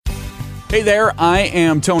Hey there, I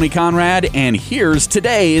am Tony Conrad, and here's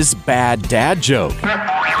today's bad dad joke.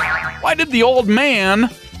 Why did the old man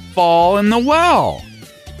fall in the well?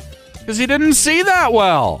 Because he didn't see that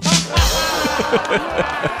well.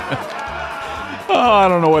 Oh, I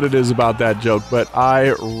don't know what it is about that joke, but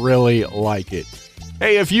I really like it.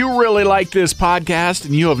 Hey, if you really like this podcast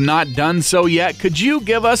and you have not done so yet, could you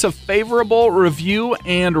give us a favorable review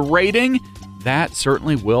and rating? That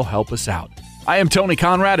certainly will help us out. I am Tony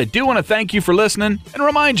Conrad. I do want to thank you for listening and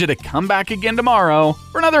remind you to come back again tomorrow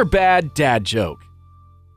for another bad dad joke.